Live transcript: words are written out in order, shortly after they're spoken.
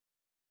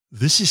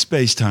This is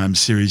Spacetime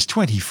Series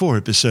 24,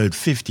 Episode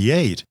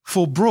 58,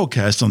 for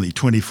broadcast on the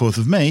 24th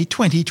of May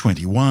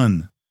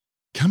 2021.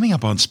 Coming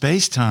up on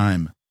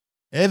Spacetime,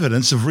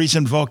 evidence of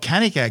recent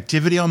volcanic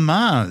activity on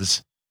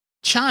Mars,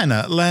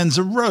 China lands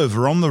a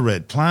rover on the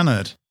Red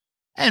Planet,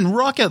 and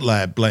Rocket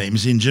Lab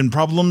blames engine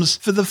problems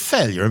for the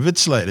failure of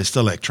its latest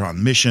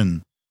Electron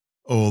mission.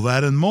 All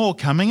that and more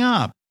coming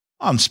up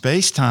on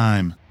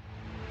Spacetime.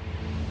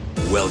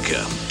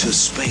 Welcome to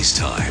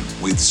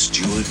Spacetime with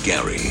Stuart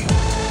Gary.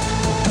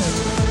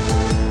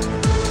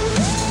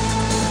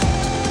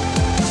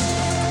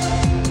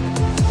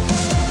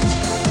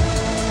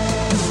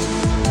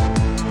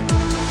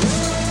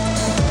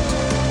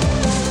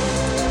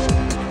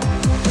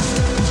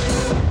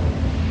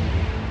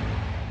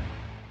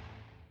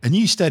 A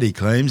new study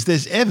claims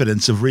there's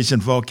evidence of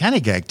recent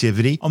volcanic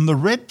activity on the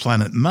red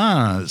planet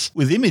Mars,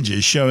 with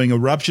images showing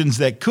eruptions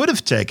that could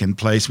have taken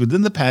place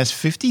within the past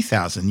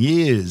 50,000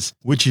 years,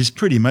 which is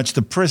pretty much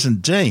the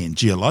present day in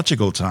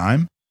geological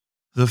time.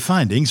 The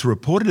findings,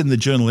 reported in the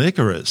journal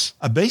Icarus,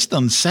 are based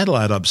on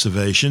satellite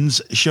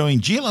observations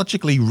showing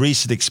geologically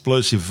recent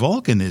explosive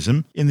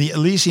volcanism in the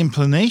Elysium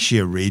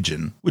Planitia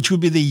region, which would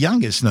be the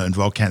youngest known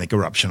volcanic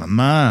eruption on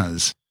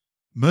Mars.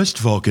 Most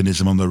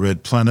volcanism on the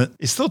red planet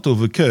is thought to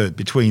have occurred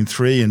between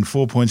 3 and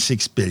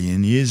 4.6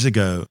 billion years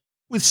ago,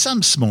 with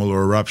some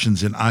smaller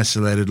eruptions in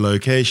isolated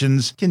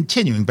locations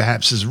continuing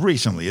perhaps as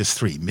recently as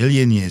 3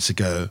 million years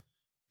ago.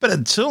 But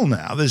until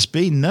now, there's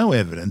been no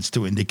evidence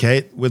to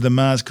indicate whether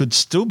Mars could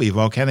still be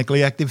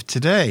volcanically active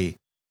today.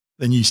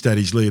 The new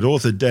study's lead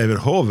author, David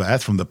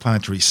Horvath from the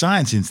Planetary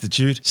Science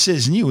Institute,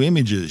 says new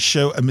images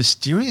show a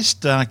mysterious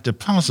dark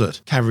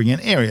deposit covering an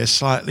area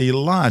slightly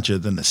larger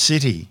than a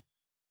city.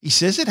 He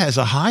says it has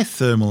a high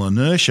thermal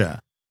inertia.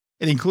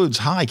 It includes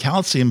high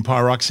calcium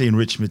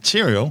pyroxene-rich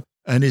material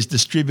and is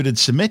distributed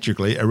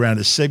symmetrically around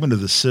a segment of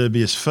the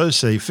Cerberus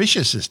Fossae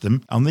fissure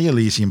system on the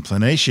Elysium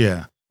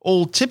Planitia,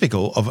 all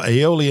typical of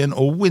aeolian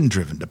or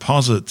wind-driven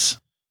deposits.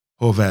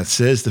 Horvath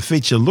says the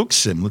feature looks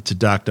similar to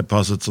dark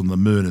deposits on the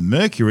Moon and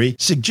Mercury,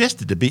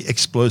 suggested to be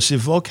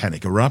explosive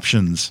volcanic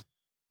eruptions.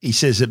 He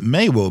says it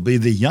may well be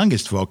the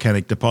youngest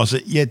volcanic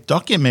deposit yet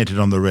documented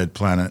on the red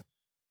planet.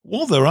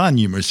 While there are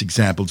numerous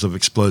examples of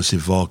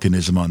explosive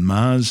volcanism on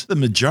Mars, the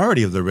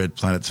majority of the red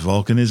planet's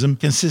volcanism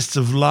consists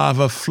of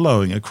lava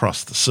flowing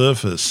across the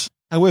surface.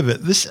 However,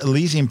 this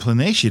Elysium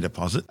Planitia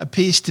deposit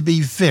appears to be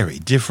very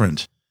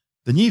different.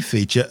 The new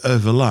feature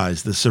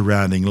overlies the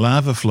surrounding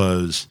lava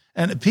flows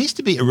and appears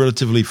to be a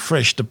relatively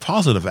fresh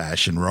deposit of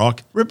ash and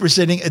rock,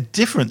 representing a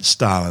different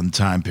style and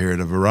time period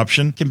of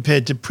eruption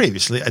compared to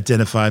previously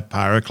identified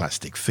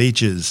pyroclastic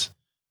features.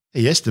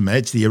 He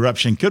estimates the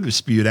eruption could have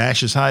spewed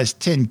ash as high as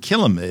 10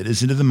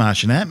 kilometres into the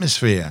Martian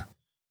atmosphere.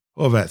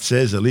 Horvath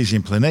says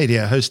Elysium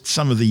Planitia hosts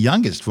some of the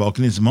youngest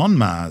volcanism on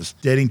Mars,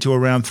 dating to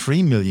around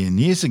 3 million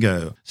years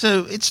ago,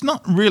 so it's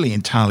not really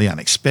entirely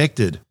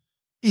unexpected.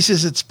 He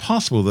says it's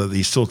possible that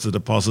these sorts of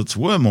deposits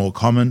were more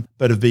common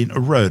but have been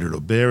eroded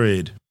or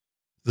buried.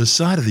 The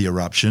site of the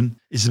eruption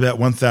is about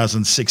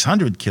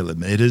 1,600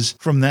 kilometres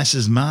from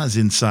NASA's Mars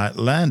InSight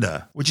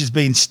lander, which has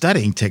been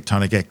studying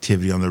tectonic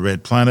activity on the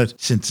red planet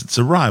since its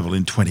arrival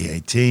in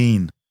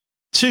 2018.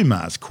 2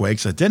 Mars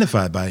quakes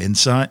identified by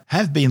InSight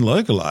have been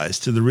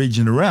localised to the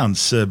region around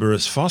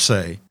Cerberus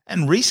Fossae,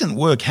 and recent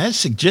work has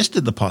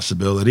suggested the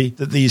possibility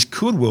that these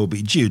could well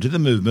be due to the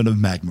movement of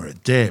magma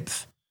at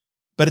depth.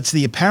 But it's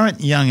the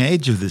apparent young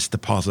age of this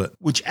deposit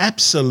which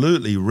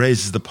absolutely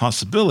raises the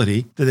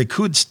possibility that there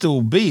could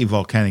still be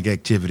volcanic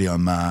activity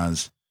on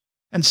Mars.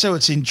 And so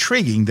it's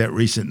intriguing that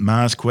recent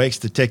Mars quakes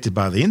detected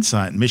by the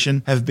InSight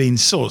mission have been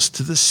sourced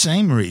to the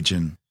same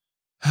region.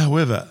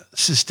 However,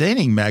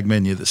 sustaining magma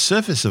near the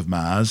surface of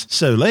Mars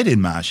so late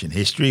in Martian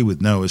history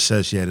with no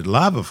associated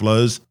lava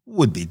flows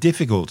would be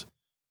difficult.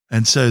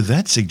 And so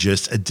that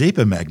suggests a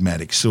deeper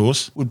magmatic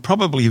source would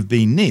probably have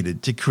been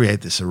needed to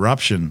create this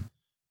eruption.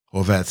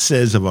 Horvath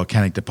says a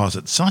volcanic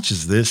deposit such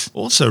as this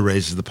also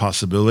raises the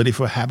possibility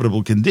for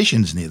habitable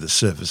conditions near the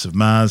surface of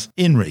Mars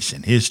in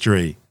recent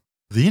history.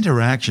 The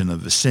interaction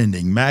of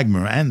ascending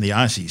magma and the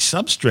icy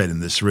substrate in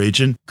this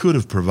region could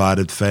have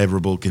provided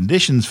favourable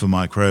conditions for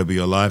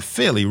microbial life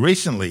fairly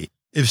recently,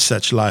 if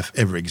such life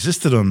ever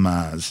existed on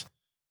Mars.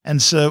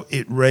 And so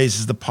it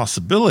raises the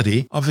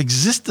possibility of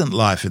existent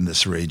life in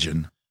this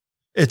region.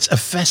 It's a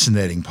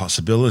fascinating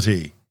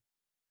possibility.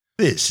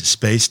 This is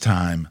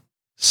Spacetime.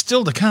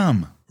 Still to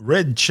come.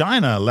 Red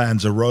China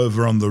lands a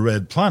rover on the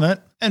red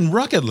planet, and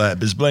Rocket Lab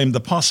has blamed the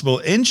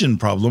possible engine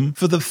problem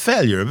for the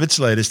failure of its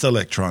latest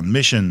Electron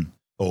mission.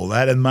 All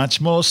that and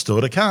much more still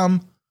to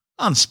come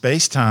on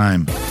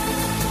Spacetime.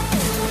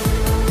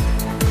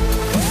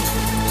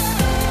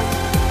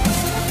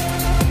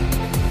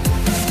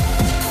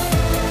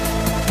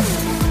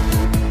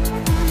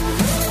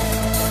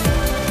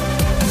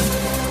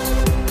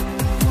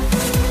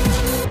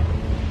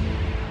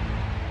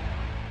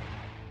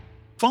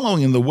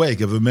 Following in the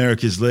wake of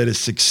America's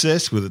latest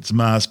success with its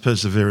Mars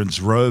Perseverance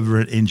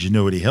rover and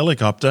Ingenuity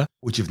helicopter,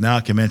 which have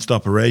now commenced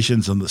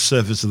operations on the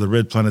surface of the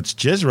red planet's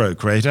Jezero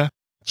crater,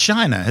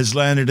 China has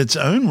landed its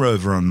own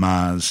rover on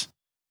Mars.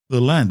 The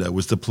lander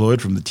was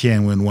deployed from the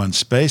Tianwen-1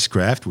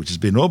 spacecraft, which has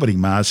been orbiting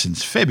Mars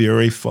since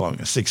February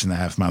following a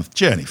 6.5-month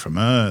journey from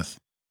Earth.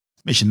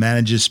 Mission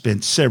managers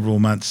spent several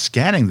months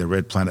scanning the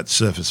red planet's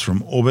surface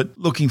from orbit,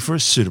 looking for a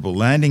suitable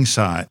landing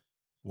site.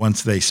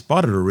 Once they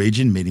spotted a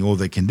region meeting all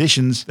their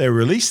conditions, they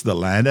released the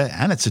lander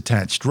and its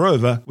attached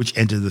rover, which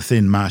entered the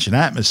thin Martian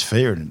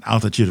atmosphere at an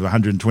altitude of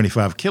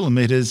 125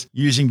 kilometers,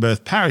 using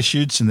both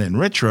parachutes and then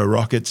retro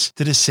rockets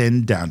to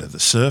descend down to the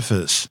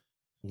surface.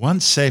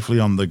 Once safely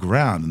on the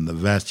ground in the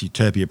vast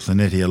Utopia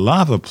Planitia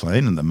lava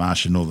plain in the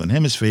Martian Northern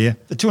Hemisphere,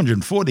 the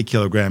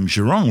 240-kilogram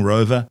Zhurong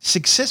rover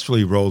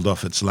successfully rolled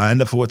off its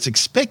lander for what's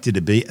expected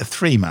to be a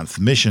 3-month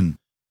mission.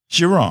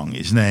 Zhurong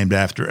is named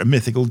after a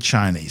mythical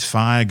Chinese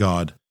fire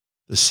god.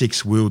 The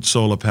 6-wheeled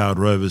solar-powered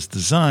rover's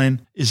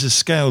design is a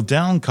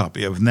scaled-down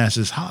copy of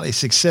NASA's highly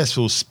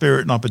successful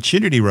Spirit and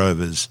Opportunity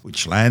rovers,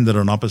 which landed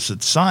on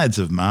opposite sides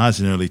of Mars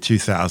in early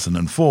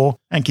 2004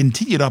 and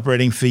continued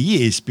operating for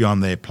years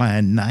beyond their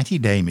planned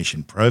 90-day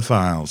mission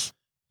profiles.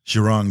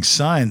 Zhurong's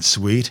science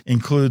suite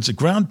includes a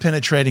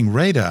ground-penetrating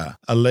radar,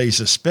 a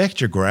laser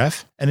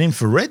spectrograph, an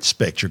infrared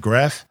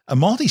spectrograph, a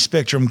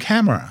multispectrum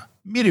camera,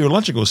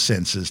 meteorological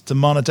sensors to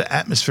monitor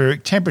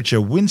atmospheric temperature,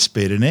 wind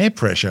speed and air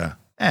pressure,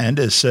 and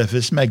a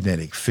surface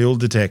magnetic field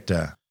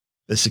detector.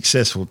 The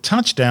successful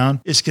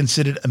touchdown is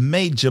considered a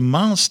major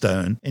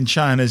milestone in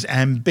China's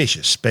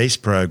ambitious space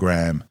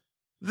program.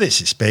 This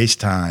is Space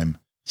Time.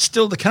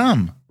 Still to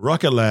come,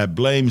 Rocket Lab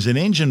blames an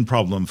engine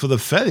problem for the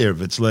failure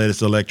of its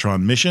latest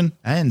Electron mission,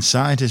 and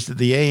scientists at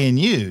the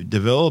ANU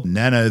develop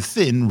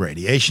nano-thin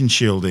radiation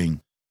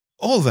shielding.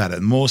 All that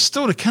and more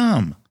still to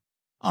come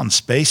on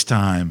Space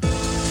Time.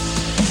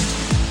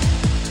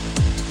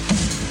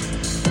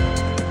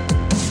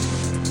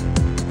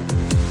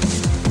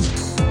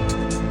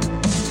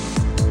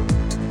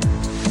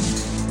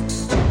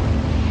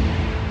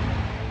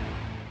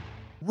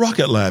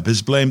 Rocket Lab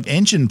has blamed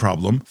engine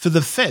problem for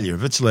the failure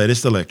of its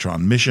latest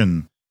Electron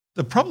mission.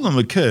 The problem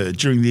occurred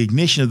during the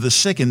ignition of the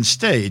second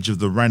stage of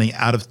the Running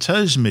Out of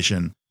Toes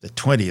mission, the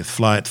 20th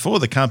flight for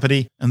the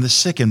company and the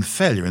second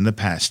failure in the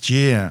past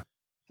year.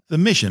 The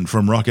mission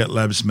from Rocket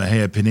Lab's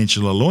Mahia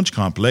Peninsula Launch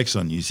Complex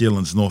on New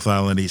Zealand's North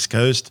Island east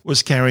coast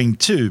was carrying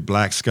 2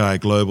 Black Sky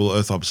Global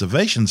Earth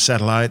Observation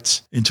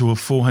satellites into a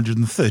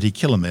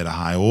 430-kilometre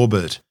high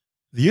orbit.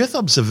 The Earth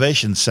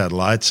observation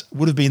satellites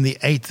would have been the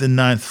 8th and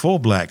 9th for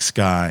Black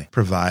Sky,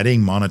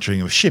 providing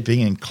monitoring of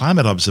shipping and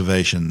climate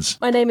observations.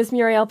 My name is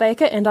Muriel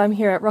Baker and I'm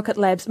here at Rocket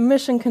Lab's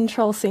Mission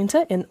Control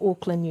Centre in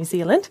Auckland, New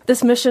Zealand.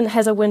 This mission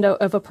has a window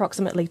of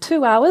approximately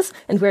 2 hours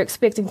and we're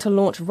expecting to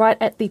launch right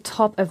at the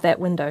top of that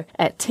window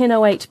at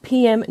 10:08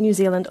 p.m. New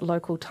Zealand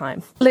local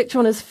time.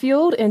 Electron is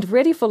fueled and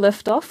ready for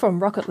liftoff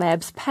from Rocket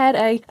Lab's Pad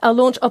A. Our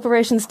launch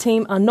operations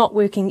team are not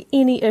working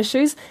any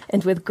issues,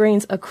 and with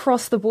greens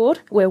across the board,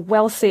 we're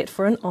well set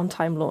for an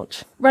on-time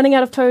launch. Running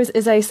Out of Toes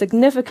is a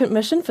significant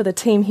mission for the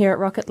team here at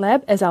Rocket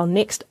Lab as our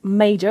next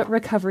major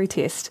recovery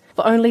test.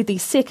 For only the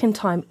second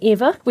time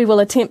ever, we will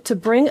attempt to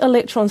bring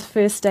Electron's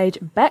first stage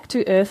back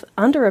to Earth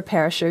under a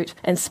parachute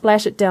and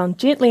splash it down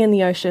gently in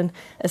the ocean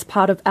as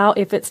part of our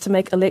efforts to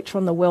make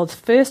Electron the world's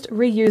first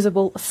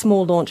reusable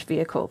small launch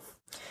vehicle.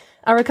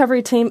 Our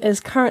recovery team is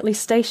currently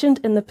stationed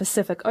in the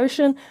Pacific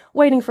Ocean,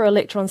 waiting for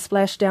Electron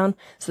splashdown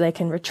so they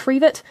can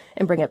retrieve it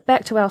and bring it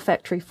back to our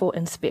factory for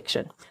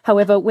inspection.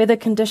 However, weather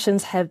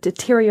conditions have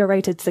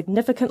deteriorated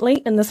significantly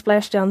in the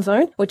splashdown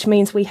zone, which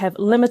means we have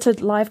limited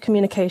live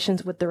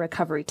communications with the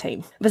recovery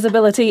team.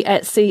 Visibility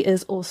at sea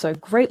is also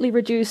greatly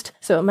reduced,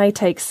 so it may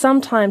take some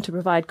time to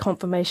provide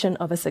confirmation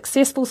of a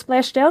successful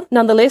splashdown.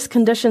 Nonetheless,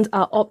 conditions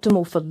are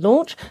optimal for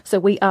launch, so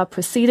we are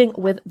proceeding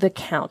with the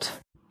count.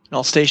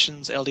 All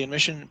stations, LD and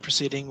mission,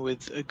 proceeding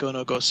with a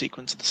go-no-go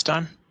sequence at this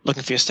time.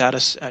 Looking for your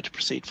status to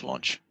proceed for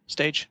launch.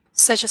 Stage.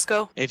 Status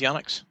go.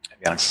 Avionics.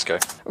 Avionics is go.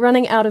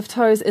 Running Out of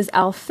Toes is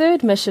our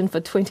third mission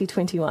for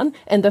 2021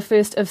 and the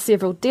first of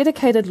several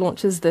dedicated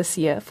launches this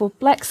year for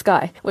Black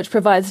Sky, which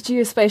provides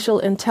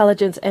geospatial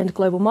intelligence and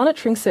global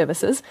monitoring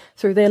services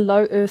through their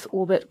low Earth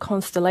orbit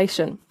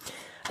constellation.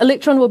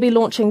 Electron will be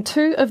launching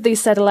 2 of these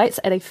satellites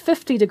at a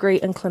 50-degree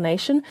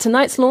inclination.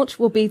 Tonight's launch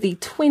will be the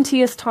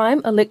 20th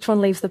time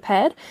Electron leaves the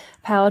pad,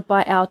 powered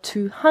by our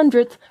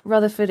 200th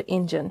Rutherford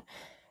engine.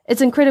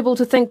 It's incredible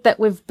to think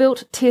that we've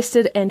built,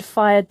 tested and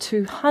fired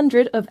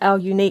 200 of our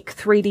unique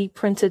 3D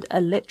printed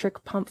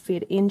electric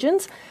pump-fed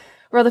engines.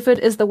 Rutherford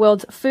is the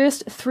world's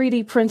first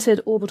 3D printed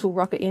orbital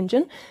rocket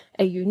engine,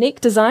 a unique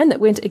design that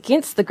went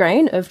against the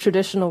grain of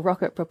traditional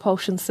rocket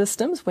propulsion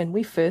systems when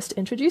we first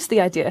introduced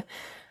the idea.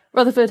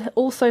 Rutherford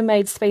also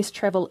made space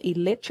travel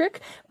electric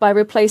by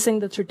replacing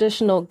the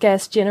traditional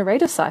gas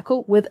generator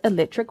cycle with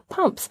electric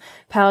pumps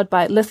powered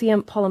by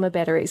lithium polymer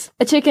batteries.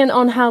 A check-in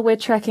on how we're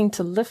tracking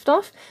to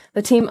liftoff.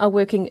 The team are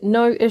working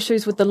no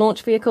issues with the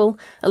launch vehicle.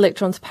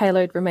 Electron's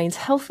payload remains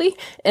healthy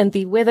and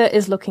the weather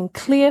is looking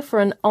clear for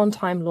an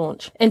on-time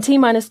launch. In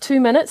T-minus 2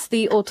 minutes,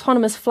 the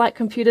autonomous flight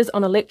computers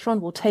on Electron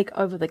will take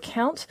over the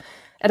count.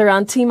 At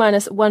around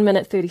T-minus 1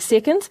 minute 30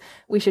 seconds,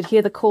 we should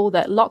hear the call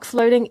that LOX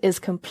loading is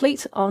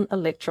complete on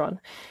Electron.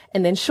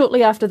 And then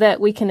shortly after that,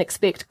 we can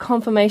expect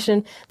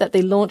confirmation that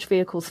the launch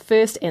vehicle's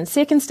first and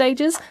second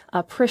stages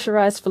are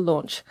pressurized for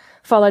launch,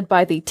 followed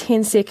by the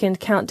 10-second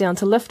countdown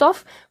to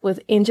liftoff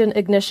with engine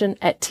ignition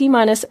at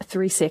T-minus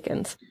 3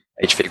 seconds.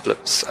 HV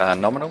blips are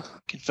nominal.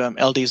 Confirm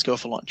LDs go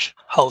for launch.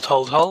 Hold.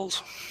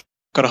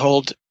 Got to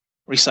hold.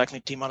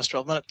 Recycling T-minus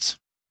 12 minutes.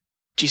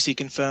 GC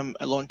confirm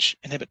a launch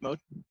inhibit mode.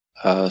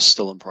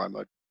 Still in prime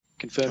mode.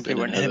 Confirmed we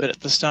won't inhibit at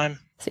this time.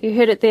 So you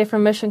heard it there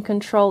from Mission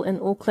Control in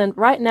Auckland.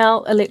 Right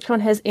now, Electron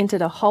has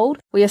entered a hold.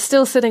 We are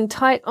still sitting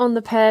tight on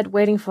the pad,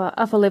 waiting for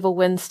upper level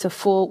winds to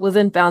fall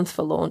within bounds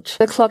for launch.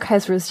 The clock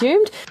has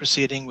resumed.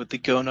 Proceeding with the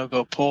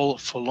go-no-go poll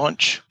for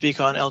launch.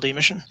 VCON LD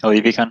mission.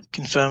 LD VCON.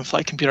 Confirm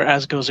flight computer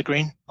as goes a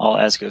green. All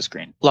as goes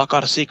green. Lock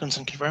auto sequence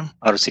and confirm.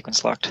 Auto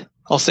sequence locked.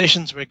 All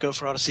stations we go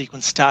for auto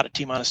sequence start at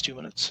T-minus 2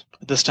 minutes.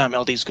 At this time,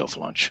 LDs go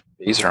for launch.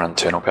 These are on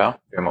internal power.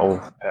 All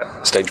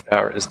stage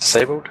power is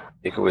disabled.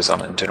 Vehicle is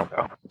on internal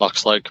power.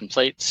 LOX load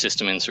complete.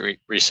 System into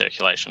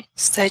recirculation.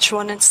 Stage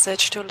 1 and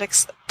Stage 2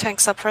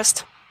 tanks are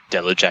pressed.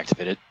 Deluge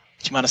activated.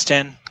 T-minus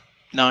 10,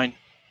 9,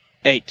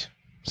 8,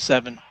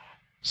 7,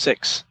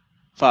 6,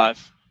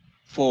 5,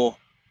 4,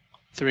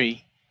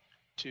 3,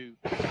 2...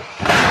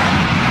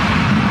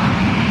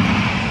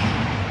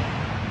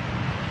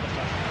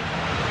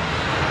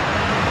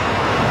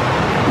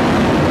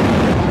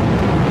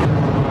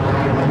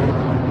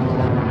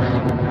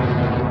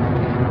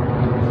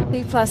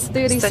 Plus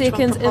 30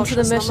 seconds into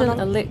the mission,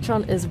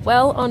 Electron is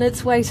well on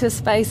its way to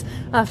space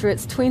after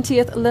its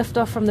 20th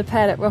liftoff from the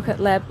pad at Rocket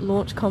Lab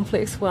Launch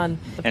Complex 1.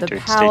 With the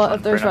power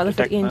of those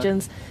Rutherford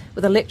engines,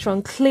 with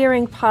Electron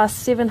clearing past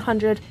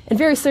 700, and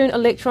very soon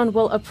Electron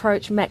will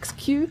approach max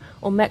Q,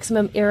 or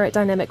maximum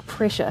aerodynamic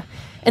pressure.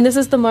 And this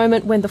is the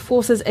moment when the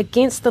forces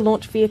against the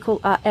launch vehicle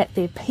are at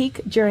their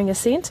peak during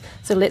ascent.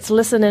 So let's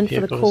listen in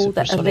for the call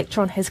that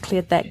Electron has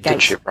cleared that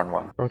gate. Ship run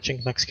 1.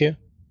 Approaching max Q.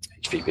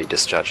 HVP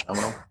discharge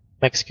nominal.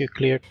 Max Q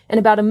cleared. In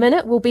about a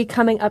minute, we'll be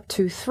coming up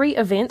to 3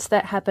 events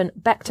that happen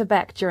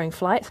back-to-back during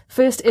flight.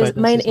 First is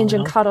main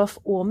engine cutoff,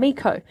 or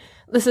MECO.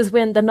 This is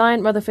when the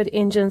 9 Rutherford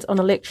engines on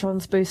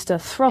Electron's booster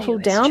throttle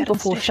down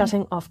before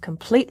shutting off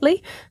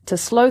completely to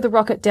slow the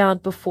rocket down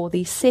before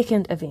the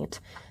second event.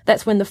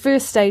 That's when the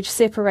first stage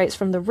separates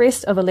from the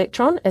rest of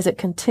Electron as it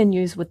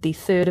continues with the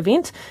third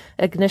event,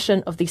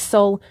 ignition of the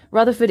sole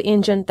Rutherford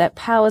engine that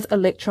powers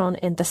Electron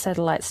and the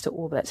satellites to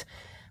orbit.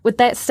 With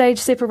that stage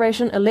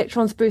separation,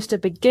 Electron's booster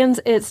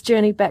begins its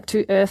journey back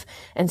to Earth,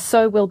 and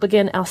so will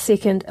begin our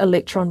second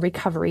Electron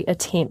recovery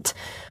attempt.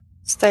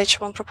 Stage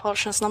 1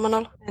 propulsion is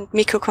nominal, and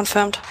MECO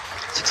confirmed.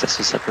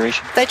 Successful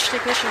separation. Stage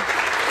ignition.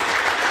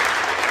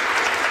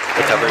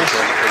 Recovery.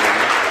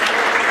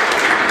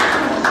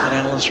 At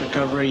analyst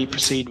recovery,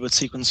 proceed with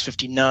sequence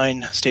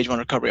 59, stage 1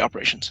 recovery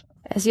operations.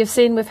 As you've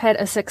seen, we've had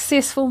a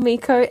successful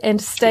MECO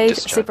and stage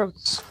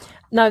separation.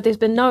 No, there's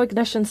been no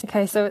ignitions.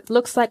 Okay, so it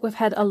looks like we've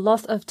had a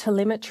loss of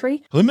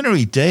telemetry.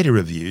 Preliminary data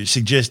reviews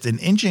suggest an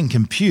engine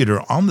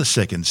computer on the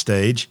second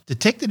stage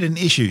detected an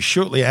issue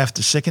shortly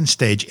after second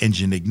stage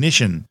engine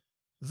ignition.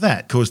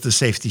 That caused the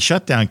safety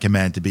shutdown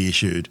command to be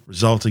issued,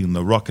 resulting in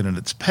the rocket and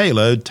its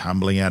payload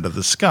tumbling out of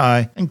the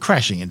sky and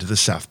crashing into the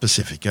South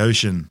Pacific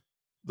Ocean.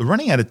 The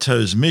running out of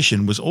tows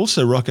mission was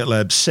also Rocket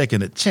Lab's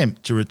second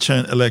attempt to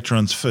return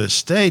Electron's first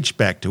stage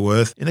back to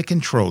Earth in a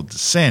controlled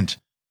descent.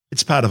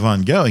 It's part of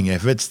ongoing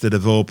efforts to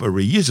develop a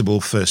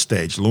reusable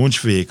first-stage launch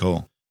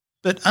vehicle.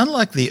 But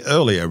unlike the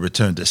earlier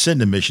return to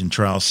sender mission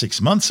trial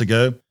 6 months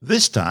ago,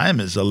 this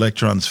time, as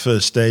Electron's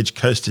first stage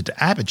coasted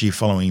to apogee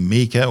following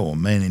MECO, or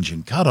main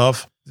engine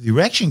cutoff, the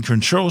reaction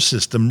control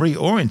system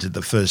reoriented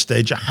the first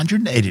stage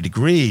 180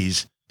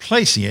 degrees,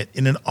 placing it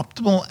in an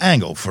optimal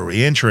angle for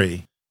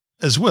re-entry.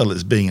 As well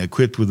as being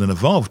equipped with an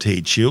evolved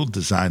heat shield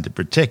designed to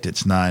protect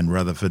its 9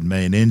 Rutherford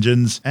main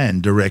engines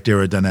and direct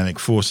aerodynamic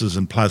forces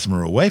and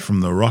plasma away from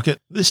the rocket,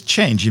 this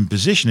change in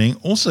positioning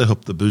also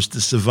helped the booster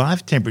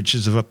survive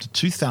temperatures of up to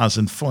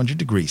 2,400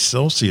 degrees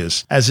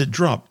Celsius as it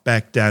dropped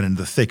back down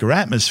into the thicker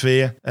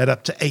atmosphere at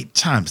up to 8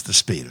 times the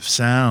speed of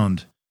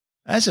sound.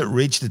 As it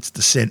reached its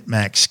descent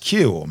max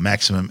Q, or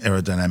maximum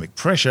aerodynamic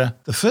pressure,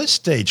 the first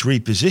stage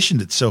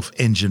repositioned itself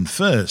engine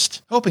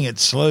first, helping it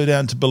slow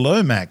down to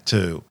below Mach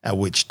 2, at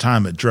which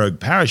time a drogue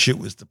parachute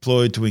was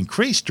deployed to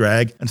increase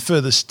drag and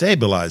further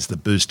stabilize the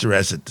booster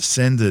as it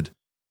descended.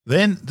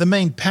 Then, the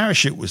main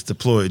parachute was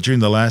deployed during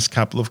the last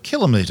couple of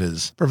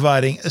kilometers,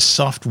 providing a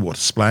soft water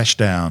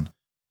splashdown.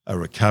 A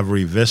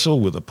recovery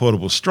vessel with a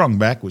portable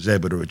strongback was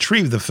able to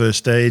retrieve the first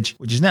stage,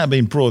 which has now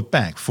been brought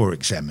back for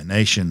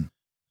examination.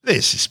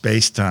 This is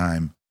Space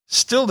Time.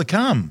 Still to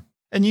come,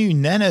 a new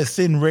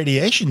nano-thin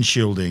radiation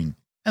shielding.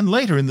 And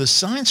later in the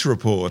Science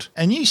Report,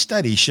 a new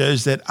study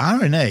shows that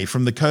RNA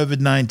from the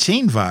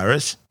COVID-19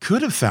 virus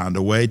could have found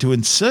a way to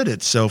insert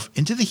itself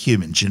into the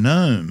human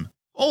genome.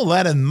 All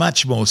that and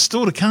much more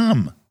still to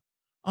come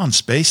on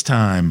Space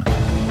Time.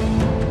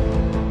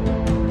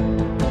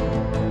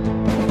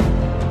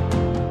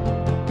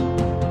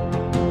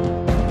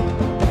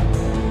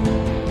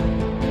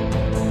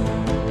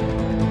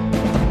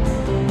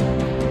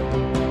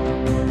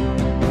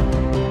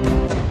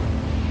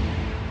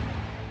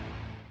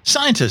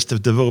 Scientists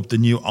have developed a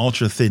new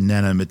ultra-thin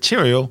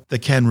nanomaterial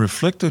that can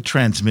reflect or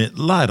transmit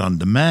light on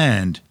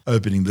demand,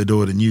 opening the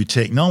door to new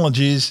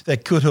technologies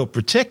that could help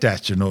protect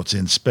astronauts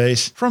in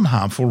space from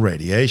harmful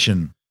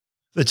radiation.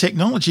 The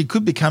technology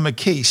could become a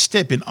key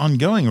step in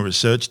ongoing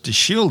research to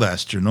shield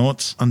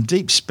astronauts on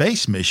deep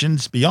space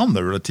missions beyond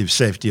the relative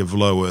safety of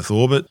low Earth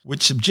orbit,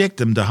 which subject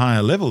them to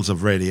higher levels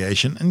of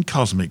radiation and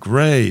cosmic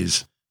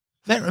rays.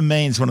 That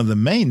remains one of the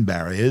main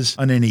barriers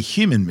on any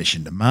human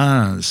mission to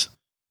Mars.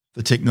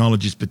 The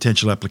technology's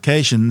potential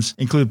applications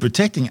include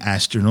protecting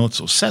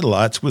astronauts or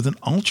satellites with an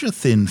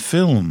ultra-thin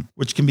film,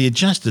 which can be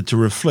adjusted to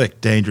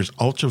reflect dangerous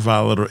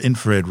ultraviolet or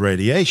infrared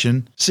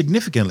radiation,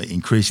 significantly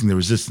increasing the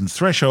resistance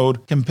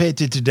threshold compared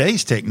to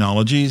today's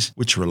technologies,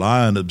 which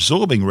rely on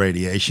absorbing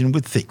radiation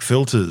with thick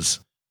filters.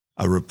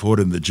 A report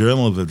in the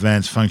Journal of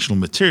Advanced Functional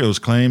Materials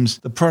claims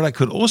the product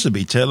could also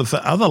be tailored for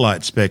other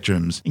light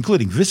spectrums,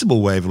 including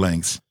visible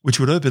wavelengths,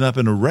 which would open up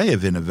an array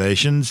of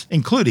innovations,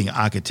 including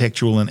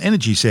architectural and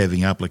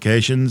energy-saving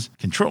applications,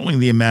 controlling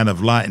the amount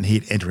of light and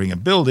heat entering a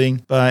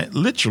building by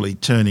literally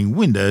turning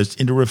windows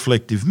into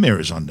reflective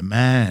mirrors on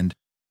demand.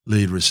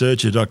 Lead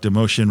researcher Dr.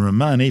 Mohsin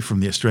Rahmani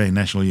from the Australian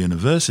National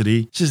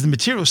University says the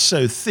material is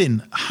so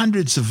thin,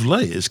 hundreds of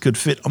layers could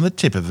fit on the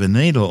tip of a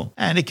needle,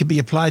 and it can be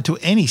applied to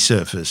any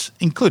surface,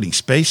 including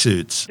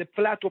spacesuits. The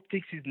flat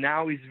optics is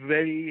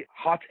very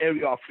hot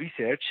area of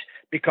research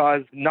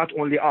because not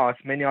only us,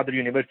 many other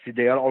universities,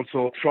 they are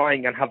also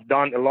trying and have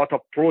done a lot of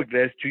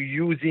progress to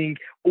using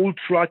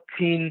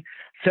ultra-thin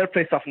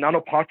surface of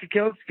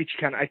nanoparticles, which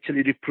can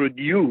actually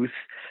reproduce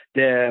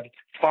the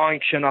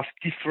function of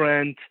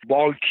different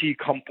bulky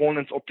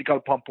components, optical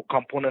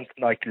components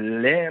like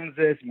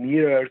lenses,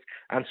 mirrors,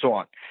 and so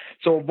on.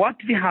 So what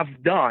we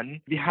have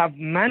done, we have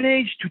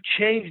managed to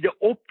change the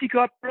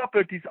optical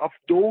properties of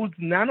those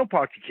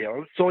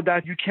nanoparticles so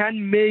that you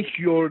can make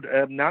your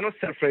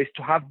nanosurface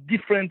to have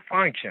different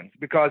functions,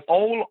 because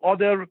all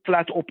other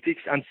flat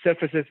optics and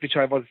surfaces which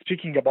I was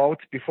speaking about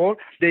before,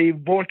 they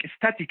work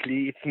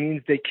statically. It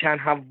means they can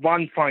have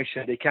one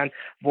function. They can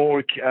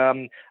work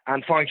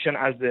and function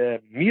as a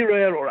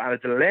mirror or as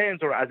a lens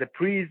or as a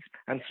prism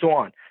and so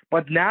on.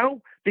 But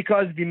now,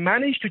 because we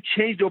managed to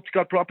change the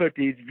optical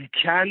properties, we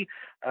can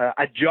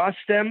adjust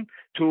them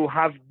to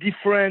have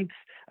different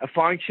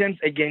functions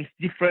against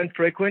different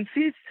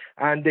frequencies,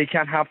 and they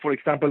can have, for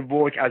example,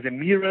 work as a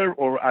mirror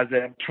or as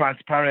a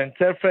transparent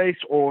surface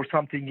or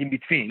something in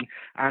between.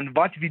 And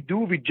what we do,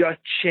 we just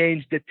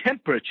change the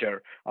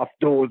temperature of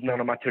those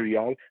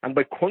nanomaterials, and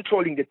by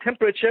controlling the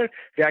temperature,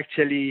 we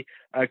actually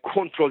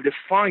control the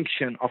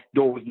function of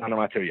those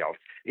nanomaterials.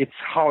 It's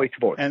how it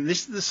works. And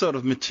this is the sort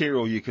of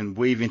material you can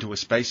weave into a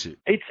spacesuit.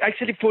 It's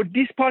actually, for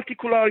this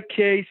particular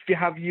case, we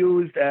have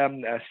used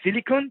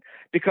silicon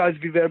because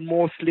we were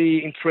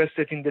mostly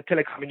interested in the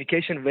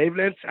telecommunication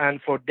wavelengths,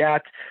 and for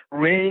that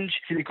range,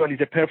 silicon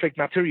is a perfect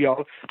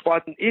material.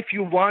 But if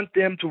you want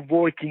them to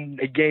work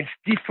against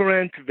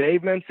different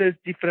wavelengths,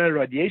 different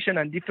radiation,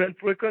 and different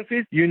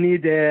frequencies, you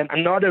need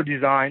another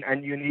design,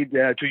 and you need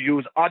to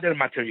use other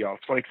materials.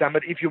 For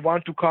example, if you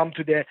want to come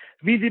to the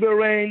visible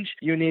range,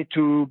 you need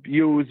to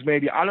use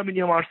maybe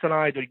aluminum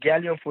arsenide or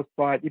gallium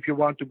phosphide. If you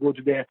want to go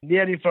to the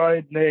near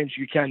infrared range,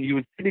 you can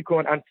use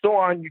silicon, and so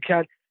on.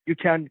 You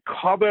can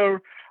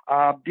cover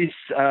this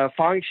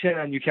function,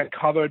 and you can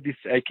cover this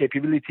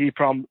capability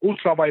from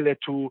ultraviolet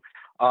to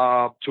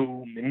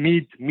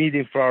mid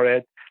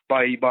infrared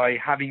by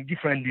having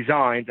different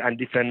designs and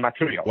different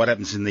materials. What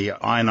happens in the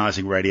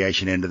ionizing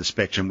radiation end of the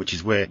spectrum, which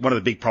is where one of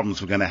the big problems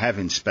we're going to have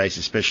in space,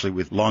 especially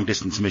with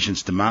long-distance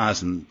missions to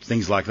Mars and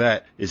things like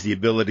that, is the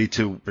ability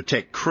to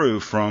protect crew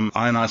from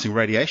ionizing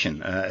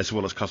radiation, as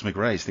well as cosmic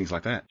rays, things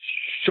like that.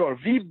 Sure.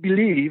 We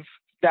believe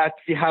that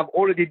we have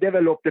already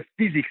developed the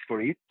physics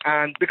for it,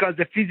 and because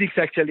the physics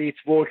actually it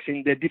works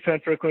in the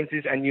different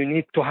frequencies, and you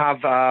need to have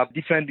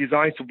different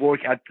designs to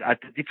work at a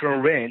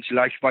different range,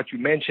 like what you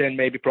mentioned,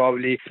 maybe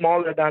probably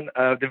smaller than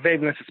the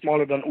wavelength is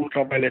smaller than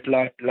ultraviolet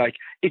light, like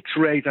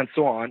X-rays and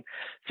so on.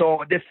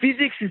 So the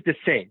physics is the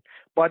same.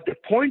 But the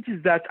point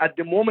is that at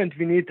the moment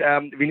we need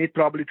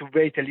probably to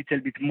wait a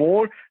little bit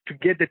more to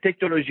get the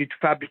technology to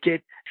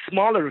fabricate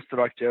smaller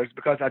structures,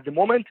 because at the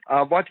moment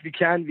what we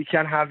can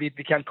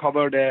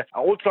cover the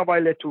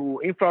ultraviolet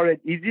to infrared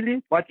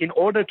easily, but in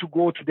order to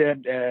go to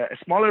the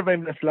smaller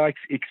wavelengths like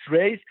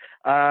X-rays,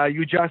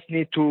 you just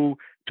need to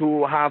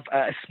have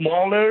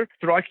smaller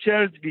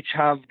structures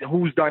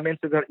whose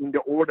dimensions are in the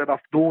order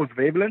of those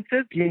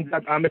wavelengths. Means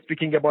that I'm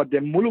speaking about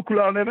the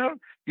molecular level,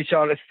 which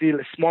are still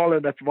smaller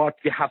than what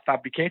we have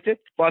fabricated.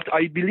 But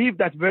I believe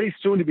that very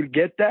soon we will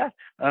get there.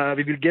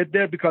 We will get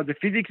there because the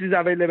physics is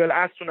available.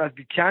 As soon as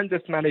we can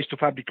just manage to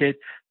fabricate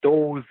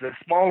those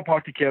small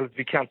particles,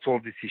 we can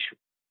solve this issue.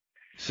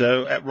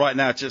 So right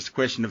now it's just a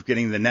question of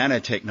getting the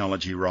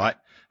nanotechnology right,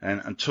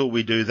 and until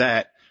we do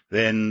that,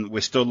 then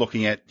we're still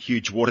looking at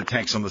huge water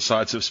tanks on the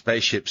sides of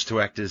spaceships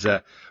to act as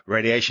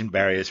radiation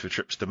barriers for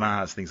trips to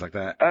Mars, things like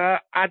that.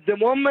 At the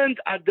moment,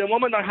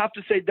 I have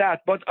to say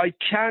that, but I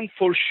can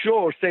for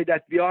sure say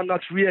that we are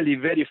not really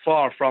very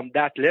far from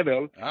that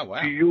level. Oh,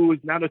 wow. To use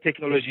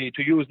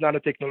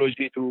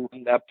nanotechnology to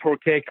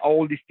protect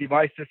all these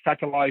devices,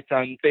 satellites,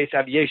 and space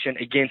aviation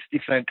against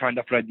different kind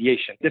of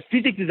radiation. The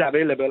physics is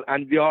available,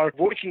 and we are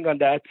working on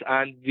that,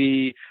 and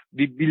we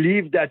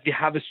believe that we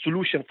have a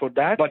solution for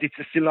that, but it's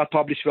still not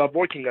published. We are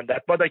working on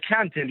that. But I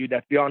can tell you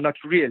that we are not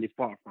really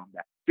far from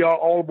that. We are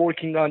all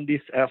working on these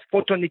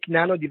photonic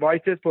nano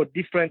devices for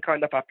different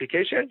kind of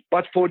applications.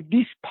 But for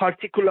this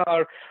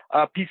particular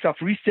piece of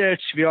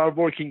research, we are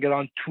working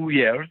around 2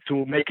 years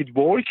to make it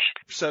work.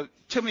 So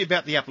tell me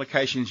about the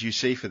applications you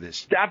see for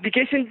this. The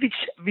applications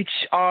which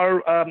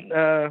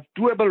are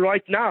doable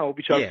right now,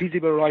 which are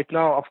feasible right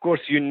now, of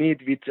course you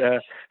need with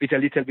a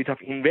little bit of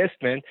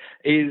investment,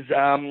 is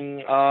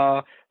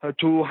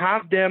to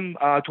have them,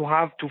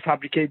 to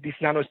fabricate this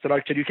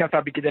nanostructure. You can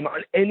fabricate them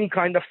on any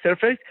kind of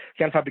surface.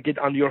 You can fabricate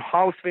on your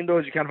house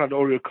windows, you can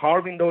fabricate on your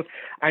car windows,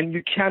 and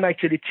you can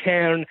actually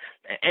turn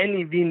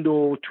any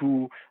window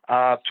to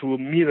a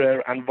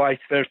mirror and vice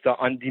versa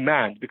on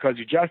demand, because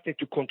you just need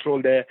to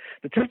control the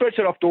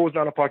temperature of those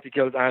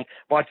nanoparticles, and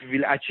what we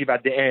will achieve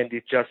at the end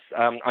is just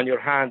on your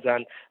hands,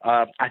 and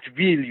at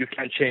will you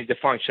can change the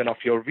function of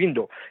your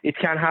window. It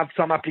can have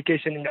some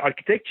application in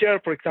architecture.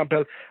 For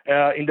example,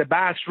 in the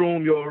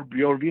bathroom,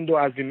 your window,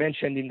 as we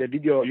mentioned in the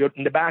video,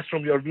 in the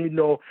bathroom, your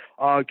window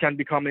can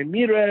become a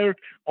mirror,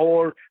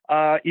 or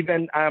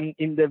even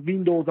in the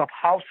windows of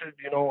houses,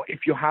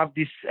 if you have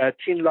this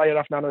thin layer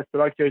of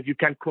nanostructures, you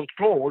can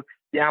control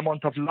the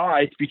amount of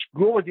light which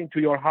goes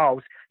into your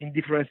house in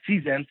different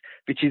seasons,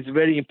 which is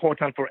very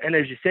important for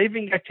energy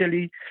saving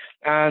actually,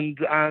 and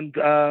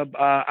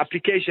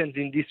applications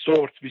in this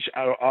sort, which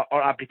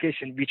are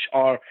applications which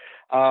are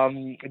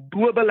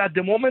doable at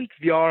the moment.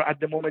 We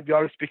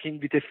are speaking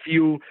with a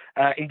few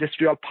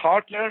industrial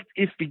partners.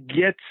 If we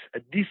get a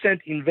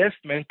decent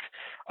investment,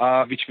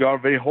 which we are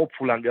very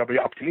hopeful and we are very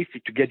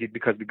optimistic to get it,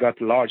 because we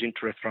got large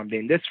interest from the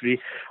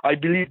industry, I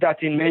believe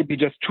that in maybe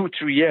just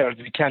 2-3 years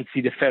we can see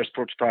the first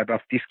prototype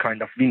of this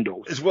kind of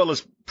windows. As well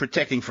as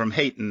protecting from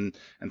heat and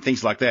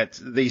things like that,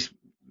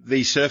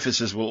 these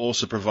surfaces will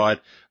also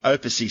provide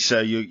opacity, so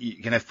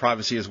you can have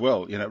privacy as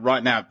well.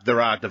 Right now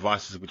there are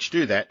devices which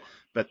do that,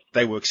 but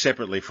they work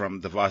separately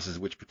from devices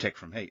which protect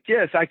from heat.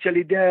 Yes,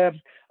 actually,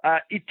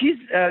 it is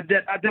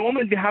that at the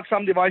moment we have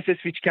some devices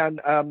which can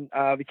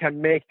we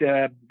can make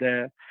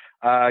the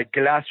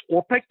glass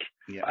opaque.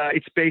 Yeah.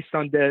 It's based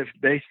on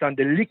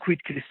the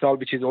liquid crystal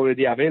which is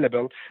already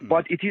available,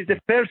 but it is the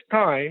first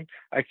time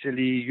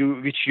actually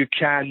which you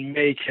can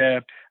make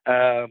a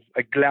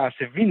glass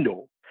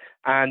window,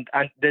 and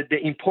the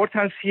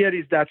importance here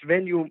is that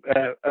when you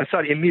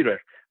a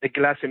mirror. A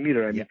glass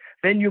mirror. I mean. Yeah.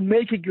 When you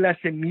make a glass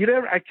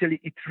mirror, actually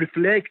it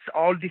reflects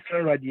all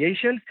different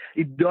radiations.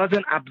 It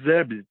doesn't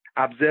absorb it.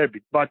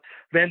 But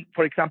when,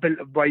 for example,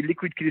 by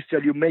liquid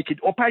crystal you make it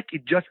opaque,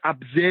 it just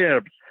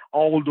absorbs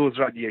all those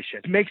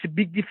radiations. It makes a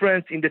big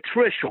difference in the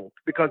threshold,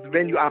 because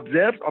when you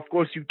observe, of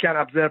course, you can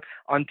observe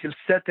until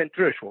certain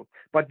threshold.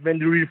 But when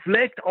you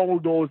reflect all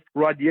those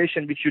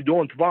radiation which you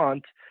don't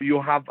want,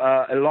 you have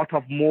a lot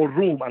of more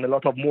room and a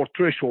lot of more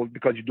threshold,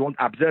 because you don't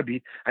observe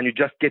it and you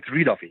just get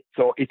rid of it.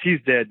 So it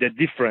is the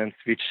difference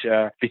which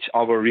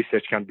our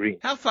research can bring.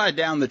 How far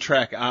down the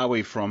track are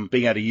we from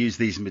being able to use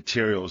these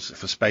materials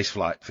for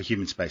spaceflight, for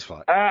human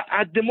spaceflight?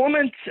 At the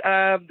moment,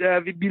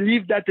 we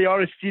believe that they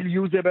are still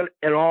usable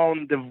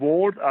around the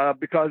world,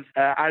 because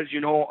as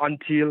you know,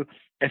 until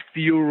a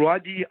few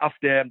radii of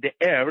the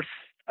Earth,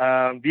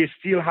 we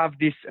still have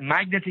this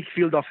magnetic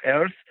field of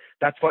Earth.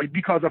 That's why,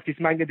 because of this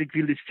magnetic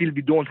field, still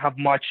we don't have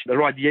much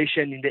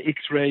radiation in the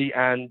X-ray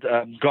and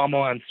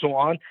gamma and so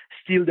on.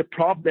 Still, the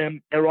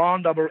problem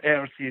around our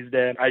Earth is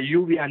the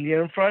UV and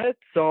near-infrared.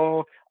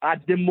 So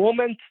at the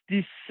moment,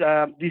 this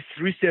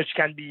research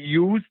can be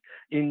used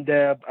in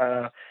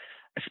the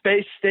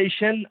space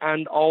station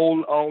and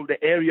all the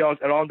areas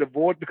around the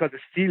world, because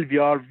still we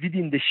are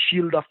within the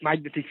shield of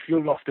magnetic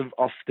field of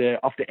the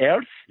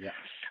Earth. Yeah.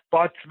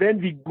 But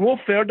when we go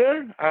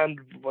further, and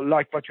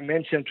like what you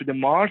mentioned, to the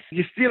Mars,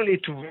 you still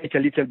need to wait a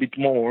little bit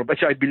more,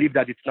 but I believe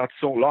that it's not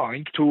so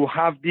long, to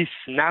have these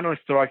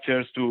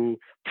nanostructures to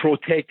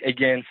protect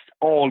against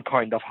all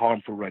kind of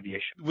harmful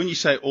radiation. When you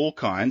say all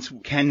kinds,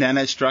 can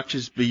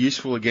nanostructures be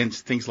useful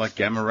against things like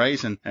gamma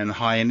rays and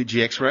high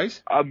energy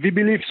X-rays? We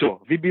believe so.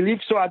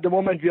 At the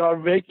moment we are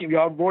working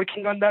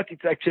on that.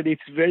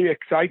 It's very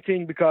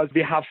exciting, because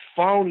we have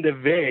found a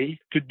way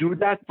to do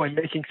that by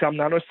making some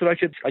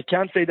nanostructures. I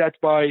can say that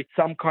by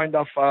some kind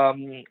of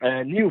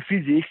new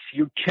physics,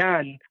 you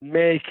can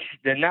make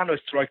the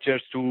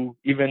nanostructures to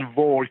even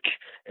work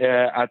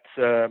at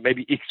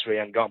maybe X-ray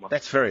and gamma.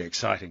 That's very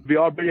exciting. We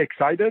are very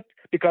excited,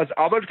 because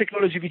our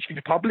technology which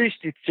we published,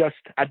 it's just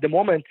at the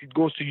moment it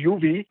goes to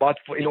UV, but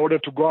in order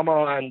to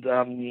gamma and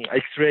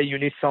X-ray you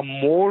need some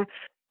more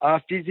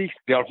physics.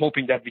 We are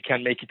hoping that we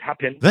can make it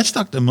happen. That's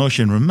Dr.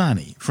 Mohsin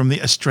Rahmani from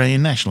the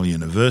Australian National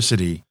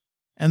University.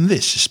 and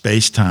this is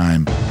Space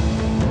Time.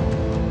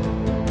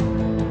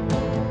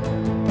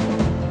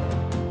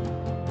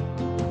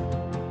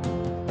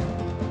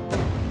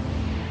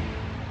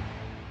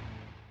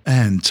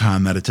 And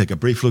time now to take a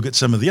brief look at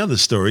some of the other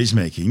stories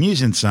making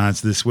news in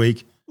science this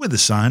week with the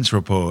Science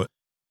Report.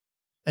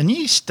 A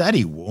new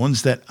study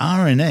warns that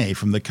RNA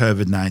from the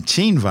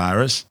COVID-19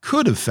 virus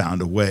could have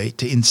found a way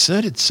to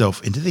insert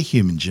itself into the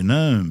human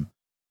genome.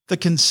 The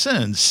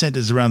concern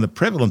centers around the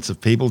prevalence of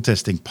people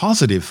testing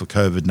positive for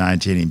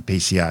COVID-19 in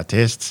PCR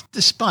tests,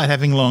 despite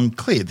having long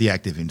cleared the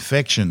active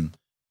infection.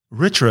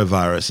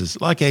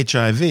 Retroviruses, like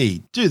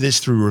HIV, do this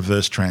through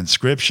reverse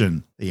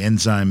transcription, the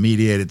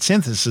enzyme-mediated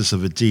synthesis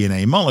of a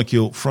DNA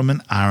molecule from an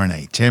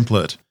RNA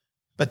template.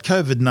 But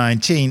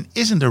COVID-19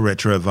 isn't a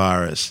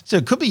retrovirus, so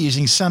it could be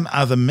using some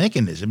other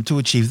mechanism to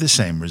achieve the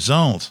same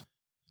result.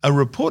 A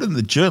report in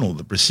the journal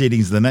The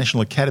Proceedings of the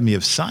National Academy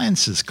of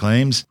Sciences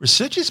claims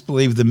researchers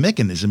believe the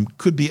mechanism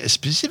could be a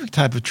specific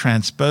type of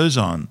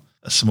transposon,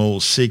 a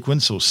small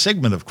sequence or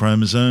segment of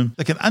chromosome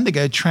that can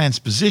undergo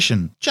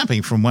transposition,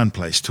 jumping from one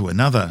place to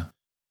another.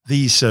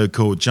 These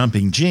so-called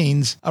jumping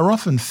genes are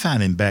often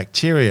found in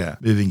bacteria,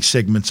 moving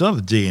segments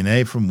of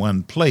DNA from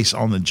one place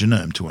on the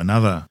genome to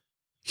another.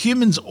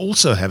 Humans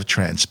also have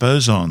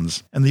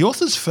transposons, and the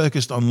authors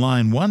focused on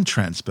line 1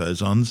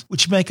 transposons,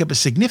 which make up a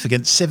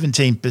significant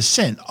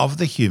 17% of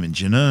the human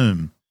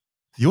genome.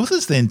 The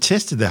authors then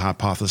tested their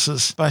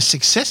hypothesis by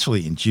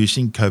successfully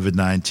inducing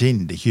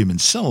COVID-19 into human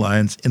cell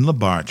lines in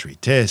laboratory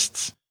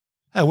tests.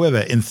 However,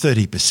 in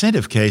 30%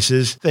 of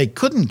cases, they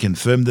couldn't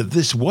confirm that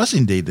this was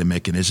indeed the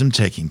mechanism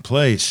taking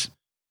place.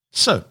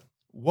 So,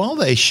 while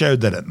they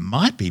showed that it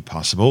might be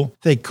possible,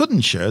 they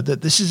couldn't show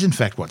that this is in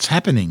fact what's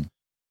happening.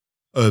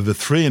 Over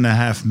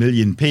 3.5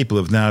 million people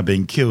have now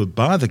been killed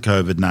by the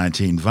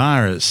COVID-19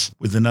 virus,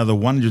 with another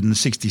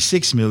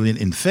 166 million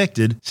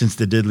infected since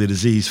the deadly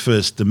disease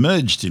first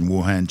emerged in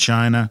Wuhan,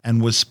 China,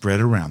 and was spread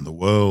around the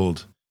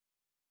world.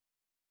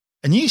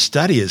 A new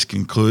study has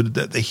concluded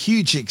that the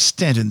huge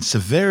extent and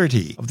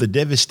severity of the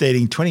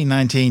devastating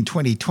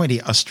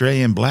 2019-2020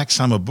 Australian Black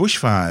Summer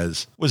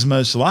bushfires was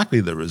most likely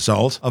the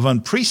result of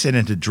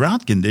unprecedented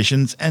drought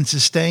conditions and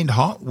sustained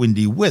hot,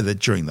 windy weather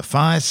during the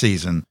fire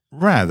season,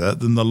 rather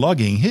than the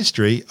logging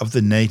history of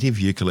the native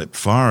eucalypt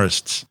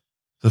forests.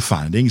 The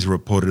findings,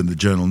 reported in the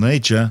journal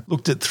Nature,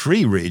 looked at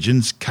 3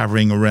 regions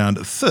covering around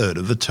a third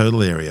of the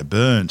total area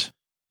burnt.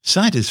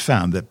 Scientists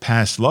found that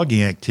past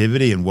logging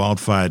activity and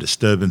wildfire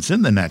disturbance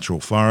in the natural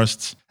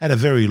forests had a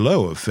very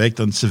low effect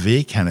on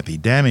severe canopy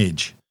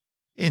damage.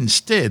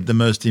 Instead, the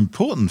most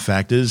important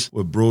factors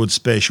were broad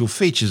spatial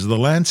features of the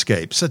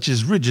landscape, such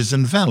as ridges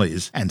and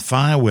valleys, and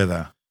fire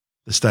weather.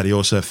 The study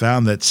also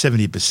found that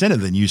 70% of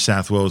the New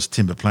South Wales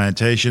timber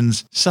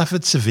plantations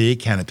suffered severe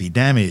canopy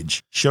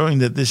damage, showing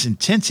that this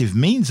intensive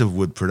means of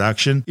wood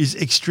production is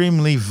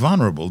extremely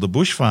vulnerable to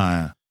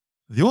bushfire.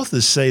 The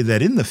authors say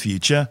that in the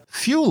future,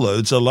 fuel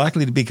loads are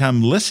likely to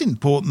become less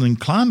important than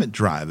climate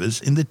drivers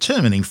in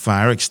determining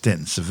fire extent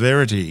and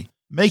severity,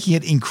 making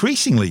it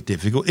increasingly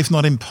difficult, if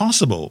not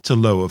impossible, to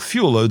lower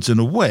fuel loads in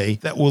a way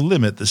that will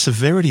limit the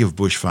severity of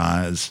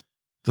bushfires.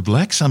 The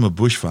Black Summer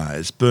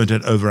bushfires burnt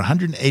at over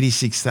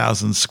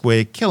 186,000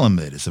 square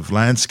kilometres of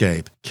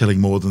landscape, killing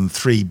more than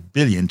 3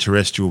 billion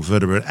terrestrial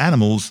vertebrate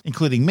animals,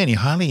 including many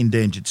highly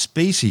endangered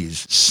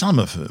species, some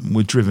of whom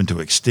were driven to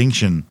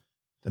extinction.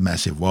 The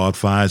massive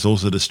wildfires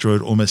also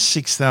destroyed almost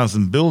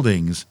 6,000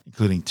 buildings,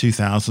 including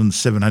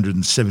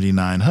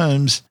 2,779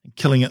 homes,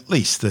 killing at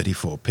least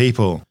 34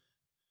 people.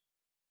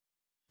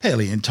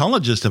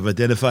 Paleontologists have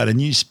identified a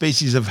new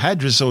species of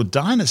hadrosaur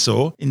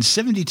dinosaur in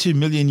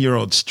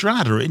 72-million-year-old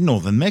strata in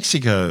northern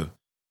Mexico.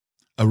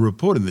 A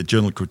report in the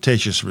journal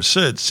Cretaceous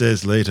Research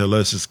says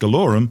Laetolosis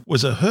gallorum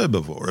was a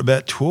herbivore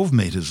about 12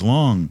 metres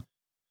long.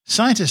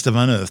 Scientists have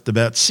unearthed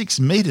about 6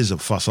 metres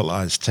of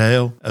fossilised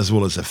tail, as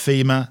well as a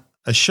femur,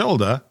 a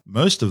shoulder,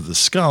 most of the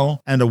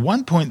skull, and a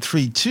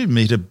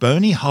 1.32-metre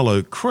bony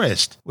hollow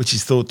crest, which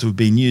is thought to have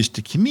been used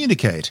to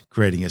communicate,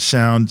 creating a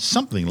sound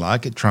something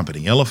like a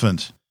trumpeting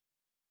elephant.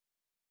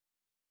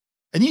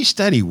 A new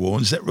study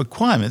warns that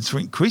requirements for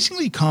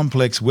increasingly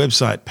complex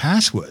website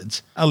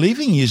passwords are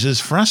leaving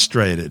users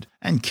frustrated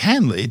and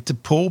can lead to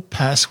poor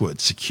password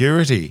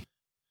security.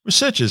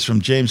 Researchers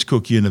from James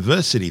Cook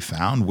University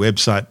found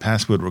website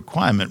password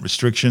requirement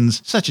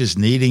restrictions, such as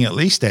needing at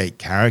least 8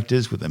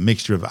 characters with a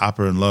mixture of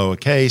upper and lower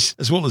case,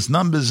 as well as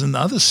numbers and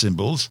other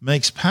symbols,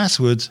 makes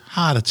passwords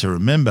harder to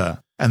remember.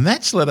 And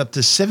that's led up to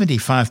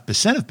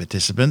 75% of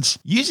participants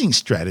using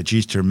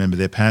strategies to remember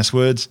their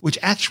passwords which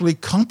actually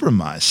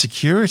compromise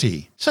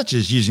security, such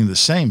as using the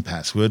same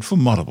password for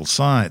multiple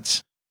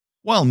sites.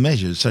 While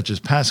measures such as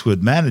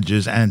password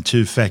managers and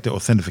two-factor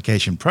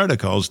authentication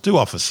protocols do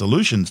offer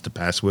solutions to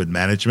password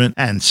management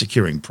and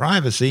securing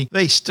privacy,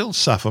 they still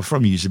suffer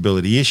from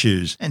usability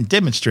issues and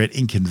demonstrate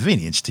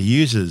inconvenience to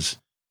users.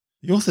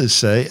 The authors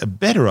say a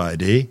better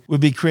idea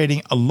would be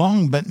creating a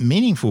long but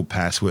meaningful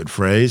password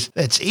phrase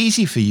that's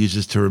easy for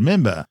users to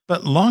remember,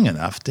 but long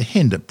enough to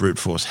hinder brute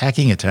force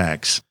hacking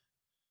attacks.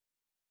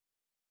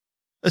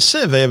 A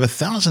survey of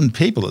 1,000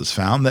 people has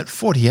found that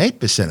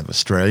 48% of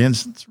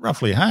Australians, it's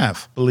roughly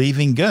half, believe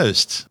in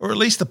ghosts, or at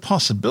least the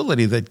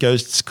possibility that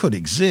ghosts could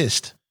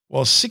exist,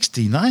 while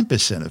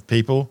 69% of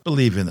people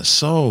believe in a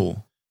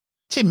soul.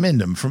 Tim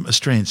Mendham from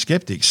Australian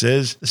Skeptics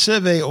says the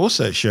survey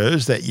also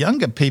shows that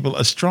younger people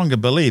are stronger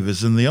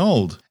believers than the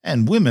old,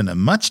 and women are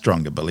much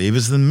stronger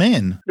believers than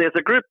men. There's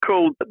a group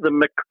called the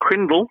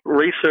McCrindle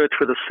Research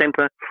for the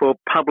Centre for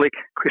Public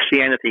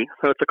Christianity.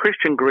 So it's a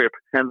Christian group,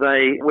 and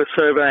they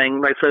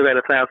surveyed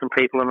 1,000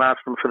 people and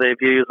asked them for their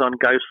views on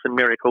ghosts and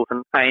miracles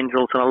and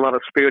angels and a lot of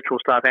spiritual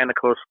stuff, and of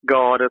course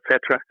God,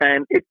 etc.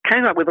 And it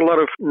came up with a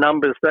lot of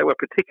numbers that were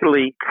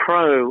particularly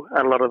pro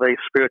a lot of these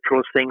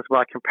spiritualist things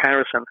by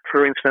comparison.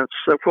 For instance,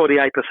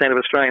 48% of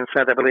Australians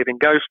say they believe in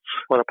ghosts,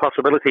 or the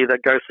possibility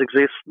that ghosts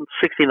exist.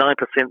 69%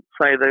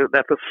 say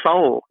that the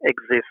soul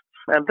exists.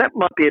 And that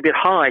might be a bit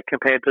high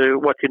compared to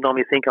what you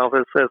normally think of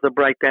as the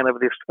breakdown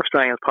of this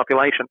Australian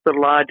population. The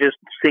largest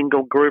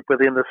single group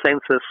within the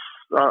census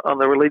on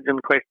the religion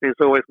question is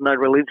always no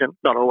religion.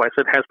 Not always,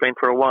 it has been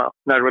for a while,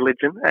 no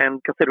religion. And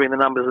considering the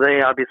numbers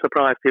there, I'd be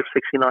surprised if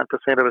 69%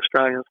 of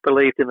Australians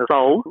believed in the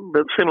soul,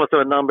 but similar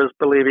to the numbers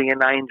believing in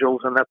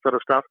angels and that sort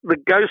of stuff. The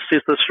ghost is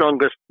the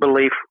strongest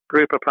belief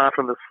group apart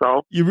from the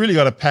soul. You really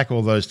got to pack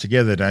all those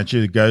together, don't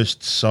you?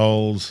 Ghosts,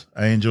 souls,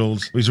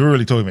 angels. Because we're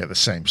really talking about the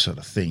same sort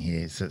of thing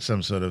here. It's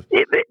some sort of...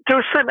 To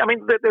a certain, I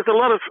mean, there's a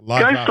lot of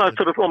ghosts. I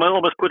sort of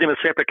almost put in a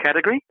separate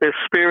category. There's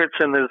spirits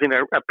and there's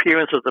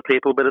appearances of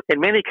people, but in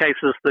many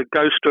cases the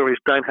ghost stories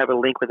don't have a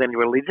link with any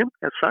religion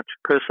as such.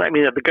 Per se, I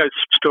mean, the ghost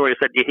stories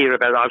that you hear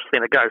about, I've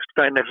seen a ghost,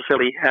 don't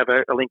necessarily have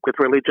a link with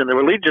religion. The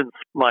religions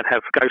might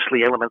have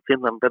ghostly elements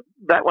in them, but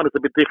that one is a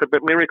bit different.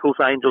 But miracles,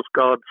 angels,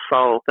 God,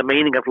 soul, the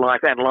meaning of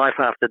life, and life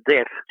after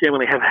death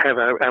generally have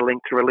a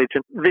link to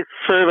religion. This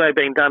survey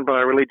being done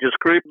by a religious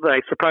group,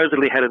 they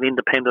supposedly had an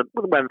independent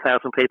 1,000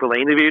 people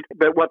they interviewed,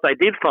 but what they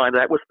did find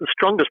out was the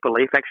strongest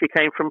belief actually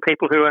came from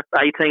people who are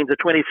 18 to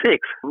 26.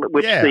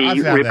 Which I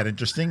found that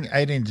interesting.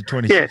 18 to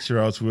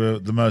 26-year-olds were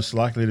the most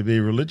likely to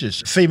be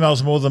religious.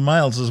 Females more than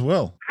males as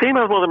well.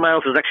 Females more than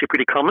males is actually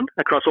pretty common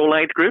across all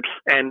age groups,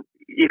 and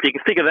if you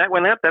can figure that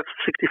one out, that's a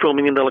 $64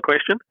 million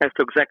question as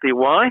to exactly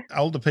why.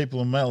 Older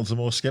people and males are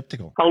more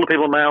sceptical. Older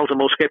people and males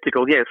are more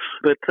sceptical, yes.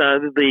 But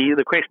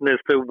the question as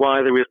to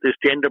why there is this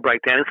gender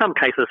breakdown, in some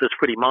cases it's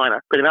pretty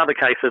minor, but in other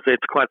cases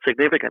it's quite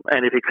significant.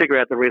 And if you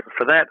figure out the reason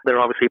for that, there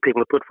are obviously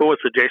people who put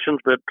forward suggestions,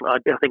 but I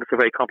think it's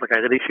a very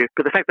complicated issue.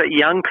 But the fact that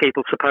young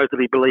people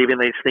supposedly believe in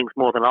these things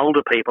more than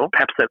older people,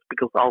 perhaps that's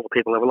because older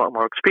people have a lot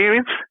more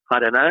experience, I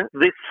don't know.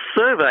 This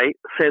survey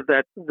said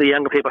that the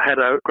younger people had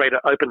a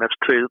greater openness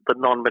to the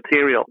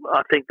non-material.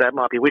 I think that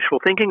might be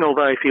wishful thinking,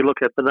 although if you look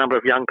at the number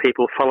of young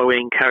people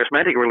following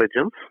charismatic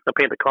religions, the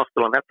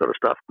Pentecostal and that sort of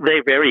stuff,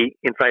 they're very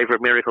in favour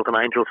of miracles and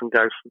angels and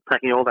ghosts,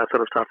 taking all that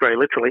sort of stuff very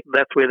literally.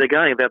 That's where they're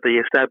going, that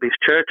the established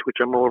church, which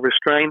are more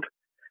restrained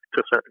to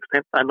a certain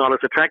extent, are not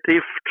as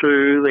attractive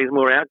to these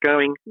more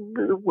outgoing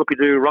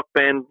whoopie-doo rock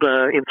band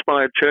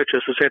inspired churches,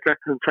 etc.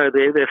 And so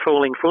they're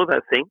falling for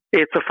that thing.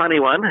 It's a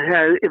funny one.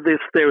 There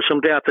are some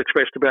doubts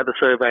expressed about the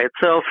survey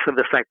itself and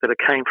the fact that it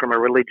came from a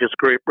religious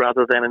group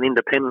rather than an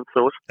independent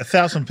source.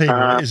 1,000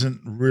 people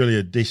isn't really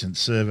a decent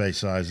survey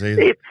size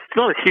either. It's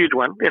not a huge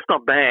one. It's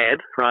not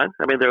bad, right?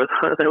 I mean, there was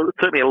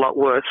certainly a lot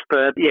worse,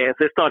 but yes,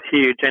 it's not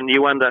huge. And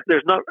you wonder,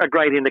 there's not a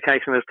great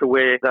indication as to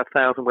where the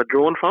 1,000 were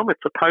drawn from.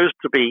 It's supposed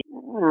to be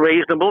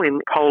reasonable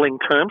in polling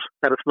terms,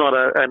 that it's not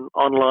an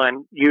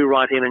online you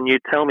write in and you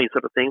tell me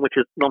sort of thing, which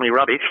is normally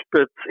rubbish,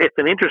 but it's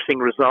an interesting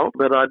result,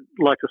 but I'd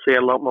like to see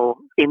a lot more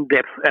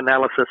in-depth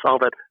analysis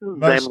of it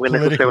Most than we're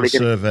political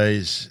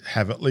necessarily surveys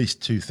have at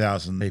least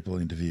 2,000 people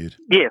interviewed.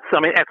 Yes, I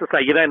mean, as I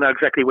say, you don't know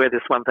exactly where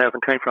this 1,000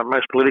 came from.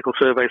 Most political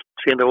surveys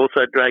tend to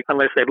also drag,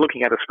 unless they're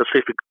looking at a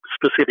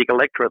specific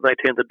electorate, they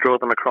tend to draw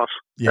them across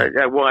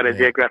a wider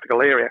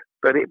geographical area.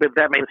 But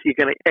that means you're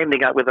going to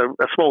ending up with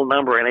a small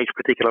number in each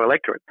particular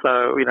electorate.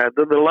 So,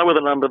 the lower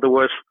the number, the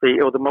worse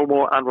or the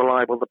more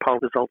unreliable the poll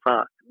results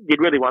are.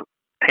 You'd really want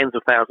tens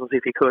of thousands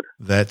if you could.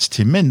 That's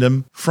Tim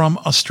Mendham from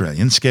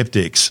Australian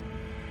Skeptics.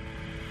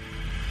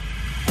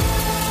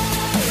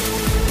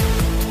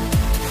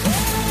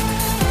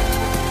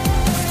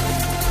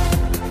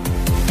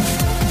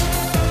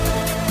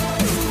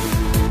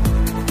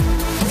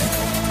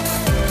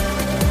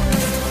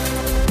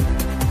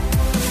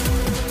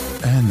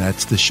 And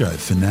that's the show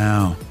for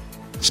now.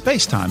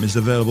 Spacetime is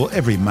available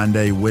every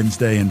Monday,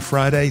 Wednesday and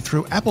Friday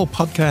through Apple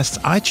Podcasts,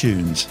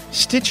 iTunes,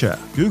 Stitcher,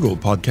 Google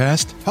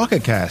Podcast,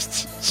 Pocket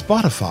Casts,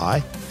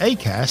 Spotify,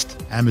 Acast,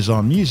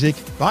 Amazon Music,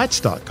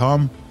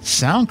 Bytes.com,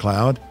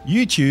 SoundCloud,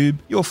 YouTube,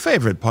 your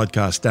favourite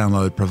podcast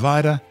download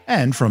provider,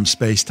 and from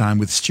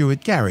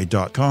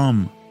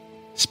spacetimewithstuartgary.com.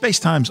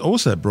 Spacetime's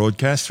also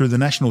broadcast through the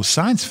National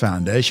Science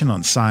Foundation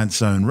on Science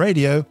Zone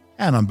Radio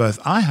and on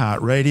both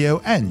iHeartRadio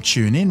and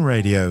TuneIn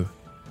Radio.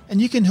 And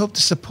you can help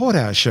to support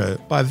our show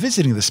by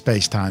visiting the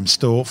Spacetime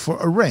store for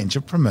a range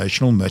of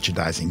promotional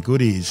merchandising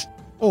goodies.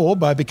 or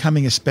by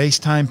becoming a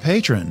Spacetime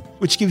patron,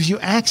 which gives you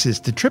access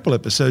to triple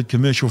episode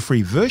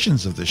commercial-free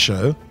versions of the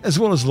show, as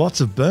well as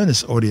lots of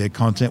bonus audio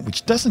content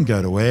which doesn't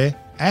go to air,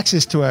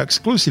 access to our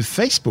exclusive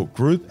Facebook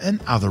group,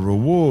 and other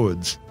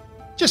rewards.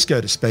 Just go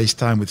to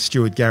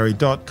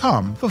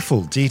spacetimewithstuartgary.com for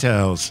full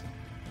details.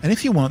 And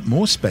if you want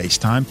more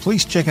Spacetime,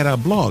 please check out our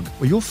blog,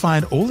 where you'll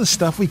find all the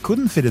stuff we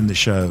couldn't fit in the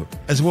show,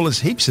 as well as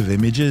heaps of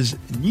images,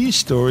 news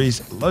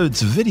stories,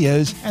 loads of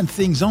videos, and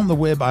things on the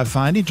web I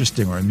find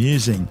interesting or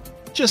amusing.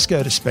 Just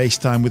go to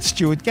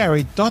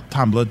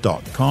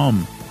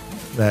spacetimewithstuartgary.tumblr.com.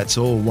 That's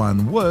all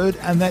one word,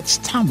 and that's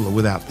Tumblr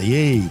without the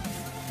E.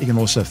 You can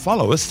also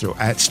follow us through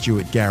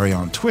 @StuartGary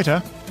on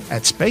Twitter,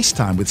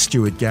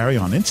 @SpaceTimeWithStuartGary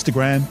on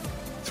Instagram,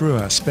 through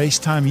our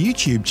Spacetime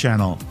YouTube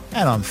channel,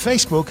 and on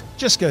Facebook,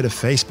 just go to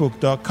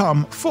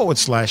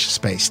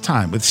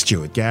facebook.com/Spacetime with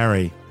Stuart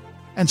Gary.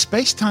 And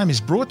Spacetime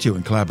is brought to you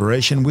in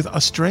collaboration with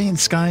Australian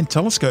Sky and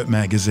Telescope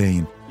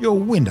magazine, your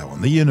window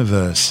on the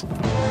universe.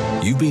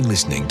 You've been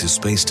listening to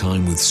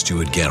Spacetime with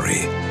Stuart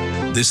Gary.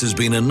 This has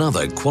been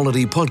another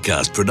quality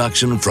podcast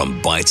production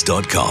from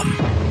Bytes.com.